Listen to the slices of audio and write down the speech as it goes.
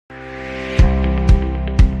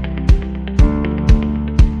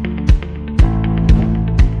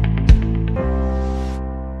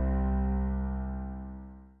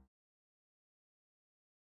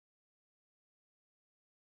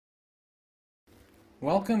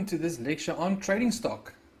Welcome to this lecture on trading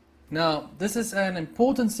stock. Now, this is an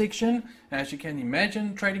important section. As you can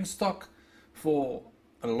imagine, trading stock for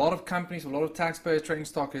a lot of companies, a lot of taxpayers, trading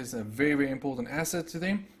stock is a very, very important asset to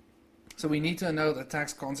them. So we need to know the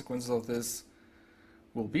tax consequences of this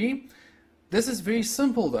will be. This is very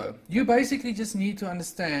simple though. You basically just need to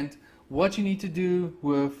understand what you need to do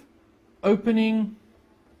with opening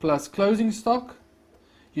plus closing stock.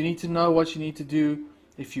 You need to know what you need to do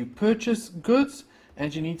if you purchase goods,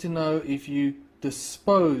 and you need to know if you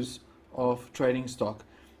dispose of trading stock.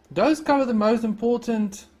 Those cover the most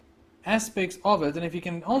important aspects of it, and if you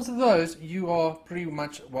can answer those, you are pretty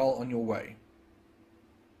much well on your way.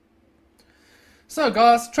 So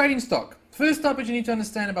guys, trading stock. First up, what you need to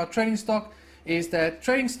understand about trading stock is that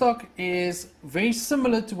trading stock is very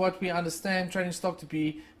similar to what we understand trading stock to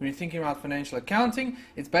be when you're thinking about financial accounting.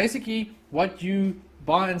 It's basically what you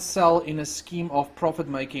buy and sell in a scheme of profit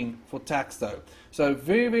making for tax though. So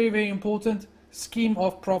very, very, very important scheme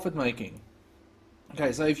of profit making.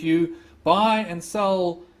 Okay, so if you buy and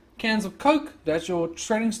sell cans of Coke, that's your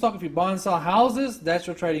trading stock. If you buy and sell houses, that's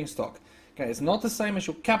your trading stock. Okay, it's not the same as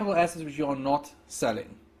your capital assets which you are not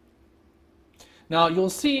selling. Now you'll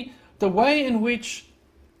see the way in which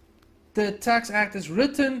the Tax Act is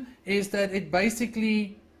written is that it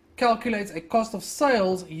basically calculates a cost of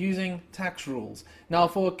sales using tax rules. Now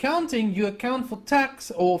for accounting, you account for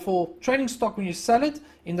tax or for trading stock when you sell it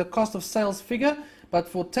in the cost of sales figure, but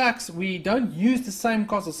for tax we don't use the same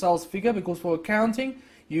cost of sales figure, because for accounting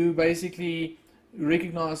you basically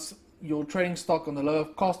recognize your trading stock on the lower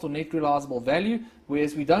cost or net realizable value,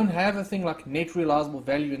 whereas we don't have a thing like net realizable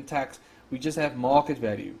value in tax, we just have market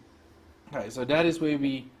value. Okay, so that is where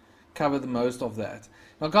we cover the most of that.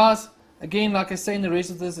 Now guys, again, like I say, in the rest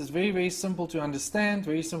of this is very, very simple to understand,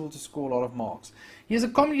 very simple to score a lot of marks. Here's a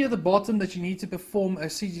comment here at the bottom that you need to perform a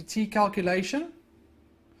CGT calculation,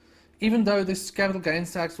 even though this capital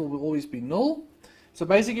gains tax will always be null. So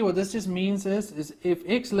basically what this just means is if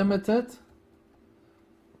X Limited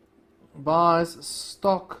buys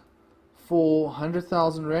stock for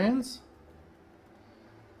 100,000 rands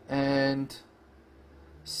and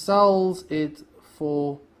sells it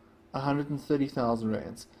for 130,000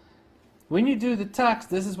 rands. When you do the tax,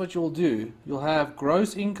 this is what you'll do. You'll have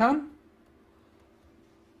gross income,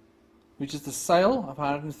 which is the sale of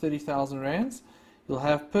 130,000 rands. You'll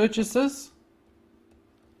have purchases,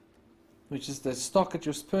 which is the stock that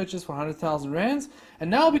you've purchased for 100,000 rands. And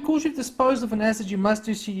now, because you've disposed of an asset, you must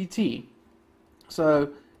do CGT.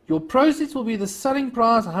 So your proceeds will be the selling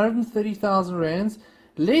price, 130,000 rands,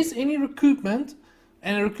 less any recoupment.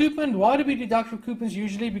 And a recoupment, why do we deduct recoupments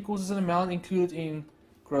usually? Because it's an amount included in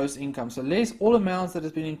gross income. So less all amounts that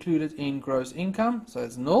has been included in gross income, so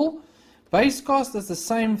it's null. Base cost is the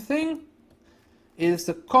same thing. It is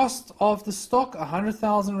the cost of the stock,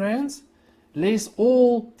 100,000 rands, less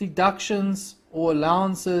all deductions or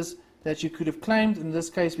allowances that you could have claimed. In this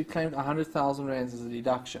case, we claimed 100,000 rands as a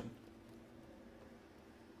deduction.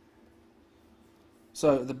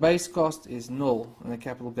 So the base cost is null and the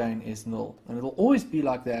capital gain is null, and it will always be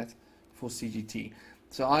like that for CGT.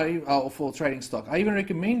 So for trading stock, I even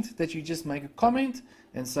recommend that you just make a comment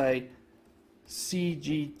and say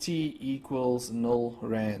CGT equals null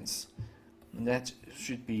rands, and that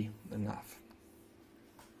should be enough.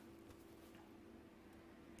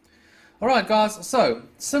 Alright guys, so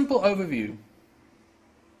simple overview.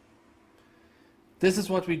 This is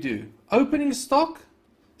what we do. Opening stock,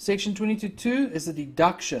 section 22.2 is a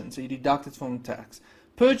deduction, so you deduct it from tax.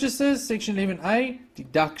 Purchases, section 11A,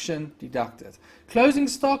 deduction, deducted. Closing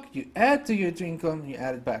stock, you add to your income, you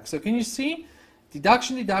add it back. So can you see?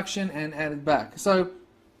 Deduction, deduction, and add it back. So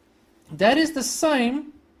that is the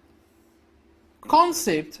same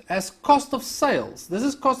concept as cost of sales. This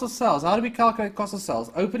is cost of sales. How do we calculate cost of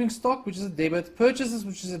sales? Opening stock, which is a debit. Purchases,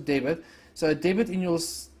 which is a debit. So a debit in your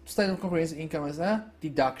statement of comprehensive income is a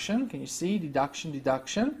deduction. Can you see? Deduction,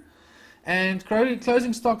 deduction. And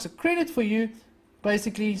closing stock's a credit for you.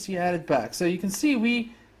 Basically, so you add it back. So you can see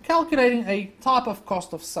we calculating a type of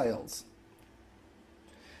cost of sales.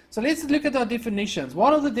 So let's look at our definitions.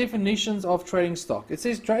 What are the definitions of trading stock? It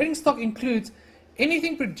says trading stock includes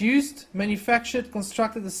anything produced, manufactured,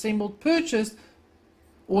 constructed, assembled, purchased,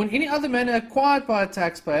 or in any other manner acquired by a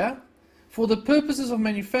taxpayer for the purposes of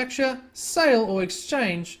manufacture, sale, or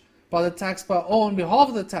exchange by the taxpayer or on behalf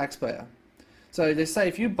of the taxpayer. So they say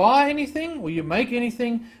if you buy anything or you make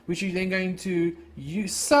anything which you're then going to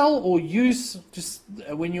sell or use just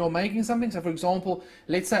when you're making something. So for example,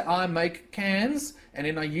 let's say I make cans and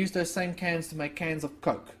then I use those same cans to make cans of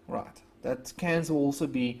Coke. Right. That cans will also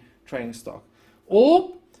be trading stock.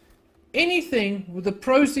 Or anything with the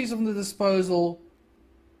proceeds from the disposal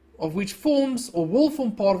of which forms or will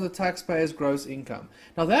form part of the taxpayer's gross income.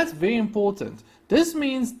 Now that's very important. This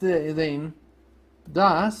means then,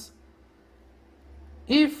 thus,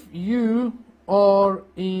 if you are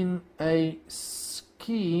in a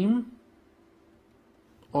scheme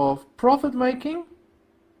of profit making,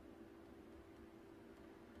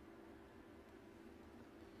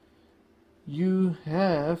 you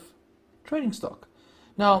have trading stock.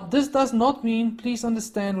 Now, this does not mean, please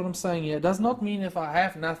understand what I'm saying here, it does not mean if I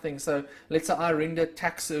have nothing, so let's say I render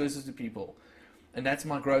tax services to people, and that's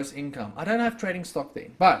my gross income. I don't have trading stock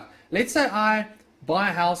then. But let's say I buy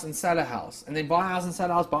a house and sell a house, and then buy a house and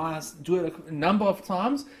sell a house, buy a house, do it a number of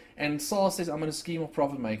times, and SARS says I'm in a scheme of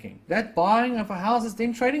profit making. That buying of a house is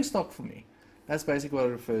then trading stock for me. That's basically what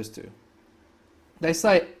it refers to. They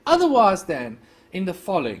say otherwise than in the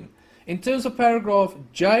following. In terms of paragraph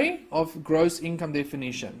J of gross income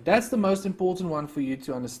definition, that's the most important one for you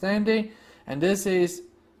to understand there, and this is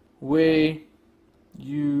where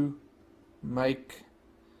you make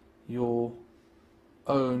your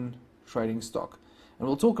own trading stock. And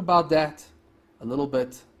we'll talk about that a little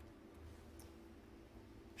bit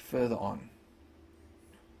further on.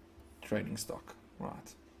 Trading stock,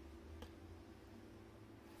 right.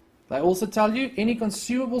 They also tell you any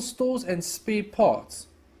consumable stores and spare parts.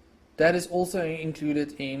 That is also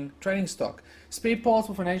included in trading stock. Spare parts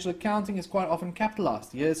for financial accounting is quite often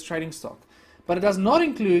capitalized. Here it's trading stock. But it does not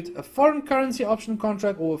include a foreign currency option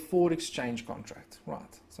contract or a forward exchange contract.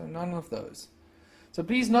 Right, so none of those. So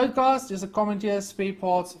please note, guys, there's a comment here, spare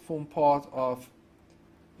parts form part of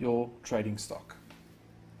your trading stock.